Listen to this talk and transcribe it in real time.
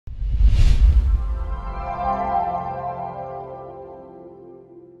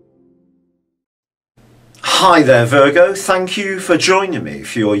Hi there Virgo, thank you for joining me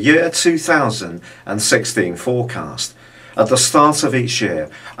for your year 2016 forecast. At the start of each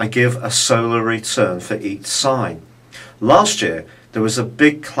year I give a solar return for each sign. Last year there was a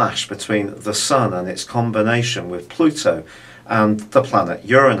big clash between the Sun and its combination with Pluto and the planet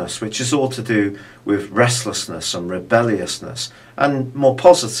Uranus, which is all to do with restlessness and rebelliousness, and more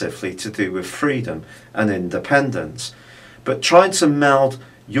positively to do with freedom and independence. But trying to meld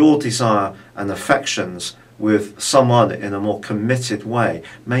your desire and affections with someone in a more committed way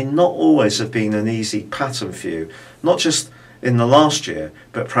may not always have been an easy pattern for you, not just in the last year,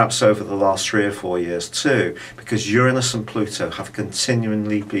 but perhaps over the last 3 or 4 years too, because Uranus and Pluto have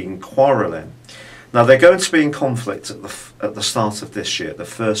continually been quarrelling. Now they're going to be in conflict at the start of this year, the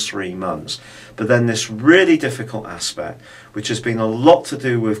first 3 months, but then this really difficult aspect, which has been a lot to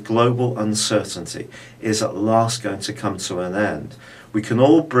do with global uncertainty, is at last going to come to an end. We can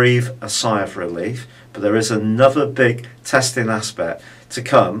all breathe a sigh of relief, but there is another big testing aspect to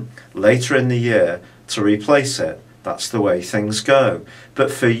come later in the year to replace it. That's the way things go.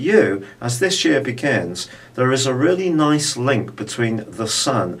 But for you, as this year begins, there is a really nice link between the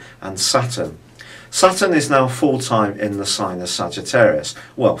Sun and Saturn. Saturn is now full-time in the sign of Sagittarius.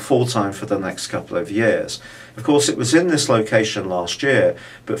 Well, full-time for the next couple of years. Of course, it was in this location last year,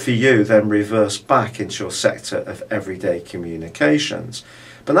 but for you then reversed back into your sector of everyday communications.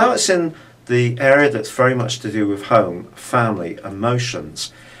 But now it's in the area that's very much to do with home, family,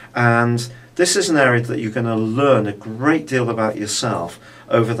 emotions. And this is an area that you're going to learn a great deal about yourself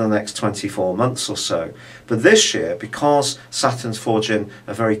over the next 24 months or so. But this year, because Saturn's forging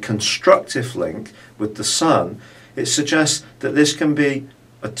a very constructive link with the Sun, it suggests that this can be,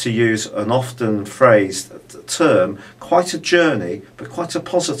 to use an often phrased term, quite a journey, but quite a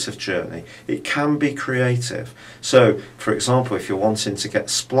positive journey. It can be creative. So, for example, if you're wanting to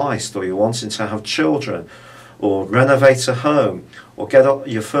get spliced, or you're wanting to have children, or renovate a home, or get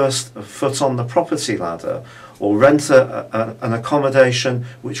your first foot on the property ladder, or rent an accommodation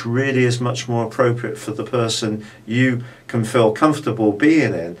which really is much more appropriate for the person you can feel comfortable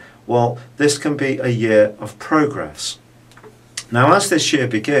being in, well, this can be a year of progress. Now, as this year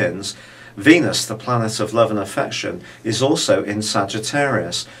begins, Venus, the planet of love and affection, is also in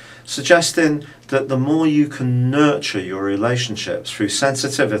Sagittarius, suggesting that the more you can nurture your relationships through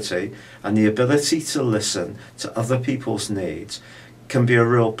sensitivity and the ability to listen to other people's needs can be a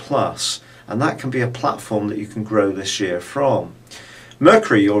real plus, and that can be a platform that you can grow this year from.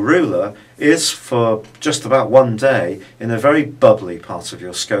 Mercury, your ruler, is for just about 1 day in a very bubbly part of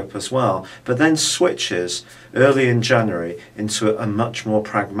your scope as well, but then switches early in January into a much more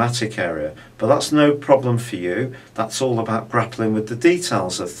pragmatic area. But that's no problem for you. That's all about grappling with the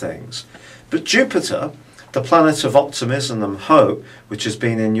details of things. But Jupiter, the planet of optimism and hope, which has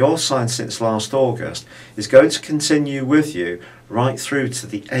been in your sign since last August, is going to continue with you right through to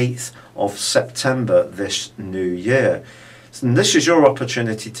the 8th of September this new year. And this is your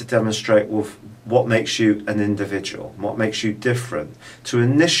opportunity to demonstrate what makes you an individual, what makes you different, to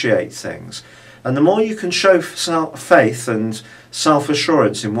initiate things. And the more you can show faith and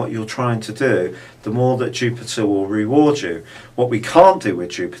self-assurance in what you're trying to do, the more that Jupiter will reward you. What we can't do with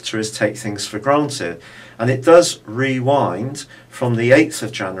Jupiter is take things for granted. And it does rewind from the 8th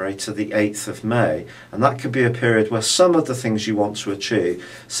of January to the 8th of May. And that could be a period where some of the things you want to achieve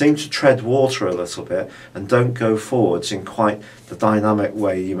seem to tread water a little bit and don't go forwards in quite the dynamic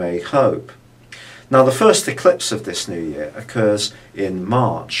way you may hope. Now, the first eclipse of this new year occurs in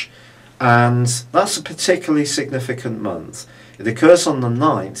March. And that's a particularly significant month. It occurs on the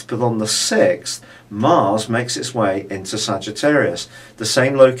 9th, but on the 6th, Mars makes its way into Sagittarius, the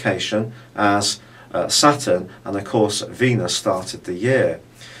same location as Saturn, and of course Venus started the year.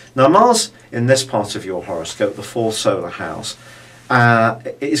 Now, Mars in this part of your horoscope, the 4th solar house,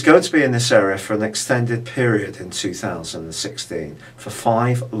 is going to be in this area for an extended period in 2016, for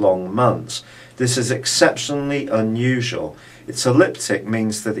 5 long months. This is exceptionally unusual. Its elliptic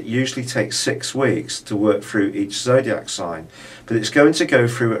means that it usually takes 6 weeks to work through each zodiac sign, but it's going to go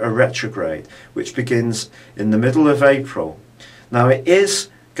through a retrograde, which begins in the middle of April. Now, it is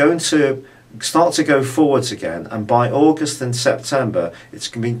going to start to go forwards again, and by August and September it's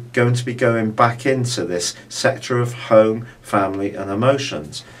going to be going back into this sector of home, family and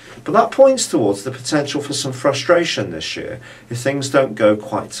emotions. But that points towards the potential for some frustration this year if things don't go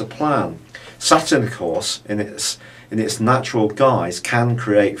quite to plan. Saturn, of course, in its natural guise can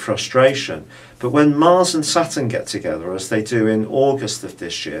create frustration, but when Mars and Saturn get together, as they do in August of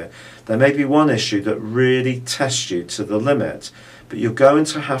this year, there may be one issue that really tests you to the limit, but you're going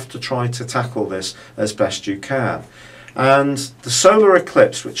to have to try to tackle this as best you can. And the solar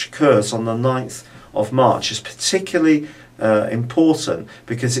eclipse, which occurs on the 9th of March is particularly important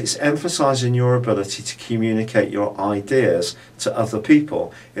because it's emphasizing your ability to communicate your ideas to other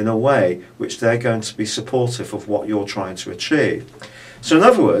people in a way which they're going to be supportive of what you're trying to achieve. So in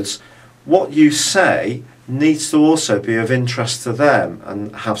other words, what you say needs to also be of interest to them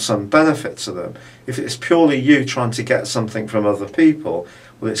and have some benefit to them. If it's purely you trying to get something from other people,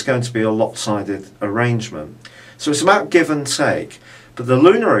 well, it's going to be a lopsided arrangement. So it's about give and take. But the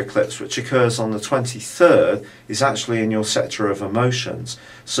lunar eclipse, which occurs on the 23rd, is actually in your sector of emotions.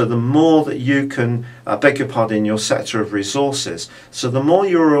 So the more that you can, beg your pardon, in your sector of resources, so the more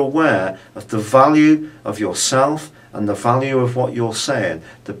you're aware of the value of yourself and the value of what you're saying,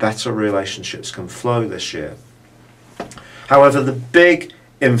 the better relationships can flow this year. However, the big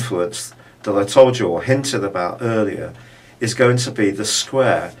influence that I told you or hinted about earlier is going to be the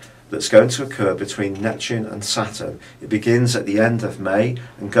square that's going to occur between Neptune and Saturn. It begins at the end of May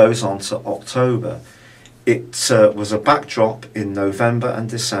and goes on to October. It was a backdrop in November and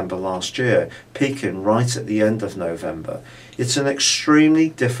December last year, peaking right at the end of November. It's an extremely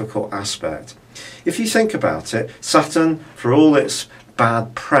difficult aspect. If you think about it, Saturn, for all its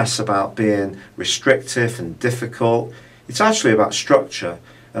bad press about being restrictive and difficult, it's actually about structure.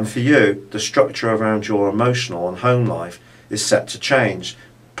 And for you, the structure around your emotional and home life is set to change,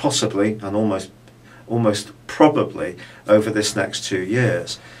 possibly and almost probably over this next 2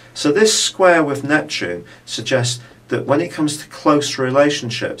 years. So this square with Neptune suggests that when it comes to close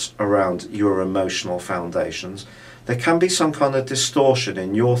relationships around your emotional foundations, there can be some kind of distortion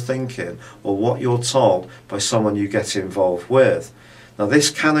in your thinking or what you're told by someone you get involved with. Now this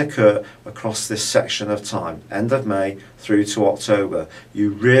can occur across this section of time, end of May through to October.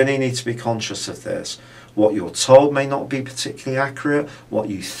 You really need to be conscious of this. What you're told may not be particularly accurate, what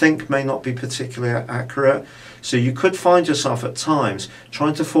you think may not be particularly accurate. So you could find yourself at times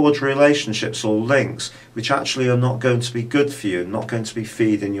trying to forge relationships or links which actually are not going to be good for you, not going to be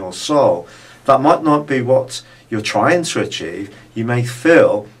feeding your soul. That might not be what you're trying to achieve. You may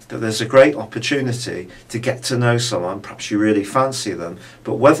feel that there's a great opportunity to get to know someone, perhaps you really fancy them,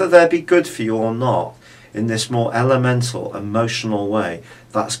 but whether they be good for you or not, in this more elemental, emotional way,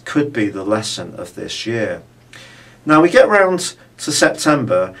 that could be the lesson of this year. Now we get round to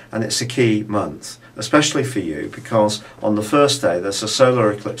September and it's a key month, especially for you, because on the first day there's a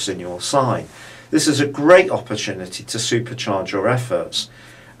solar eclipse in your sign. This is a great opportunity to supercharge your efforts.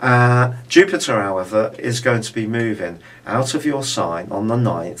 Jupiter, however, is going to be moving out of your sign on the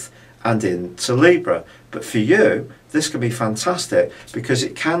 9th and into Libra. But for you, this can be fantastic because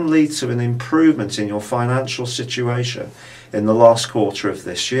it can lead to an improvement in your financial situation in the last quarter of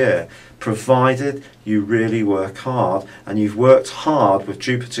this year, provided you really work hard, and you've worked hard with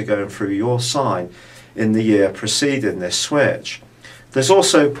Jupiter going through your sign in the year preceding this switch. There's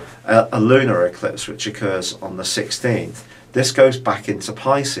also a lunar eclipse which occurs on the 16th. This goes back into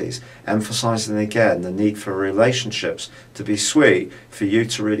Pisces, emphasizing again the need for relationships to be sweet, for you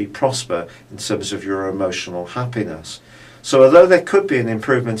to really prosper in terms of your emotional happiness. So although there could be an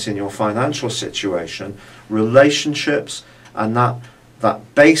improvement in your financial situation, relationships and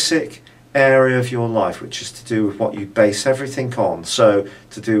that basic area of your life, which is to do with what you base everything on, so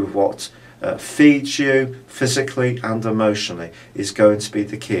to do with what feeds you physically and emotionally, is going to be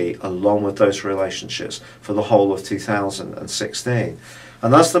the key, along with those relationships, for the whole of 2016.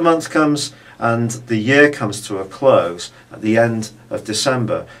 And as the month comes and the year comes to a close at the end of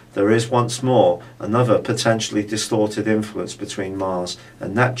December, there is once more another potentially distorted influence between Mars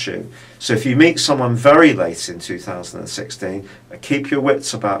and Neptune. So if you meet someone very late in 2016, keep your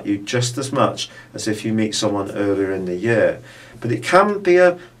wits about you just as much as if you meet someone earlier in the year. But it can be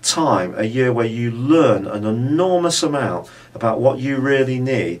a time, a year, where you learn an enormous amount about what you really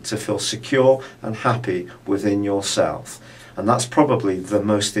need to feel secure and happy within yourself. And that's probably the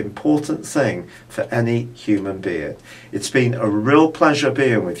most important thing for any human being. It's been a real pleasure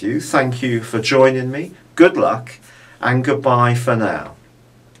being with you. Thank you for joining me. Good luck and goodbye for now.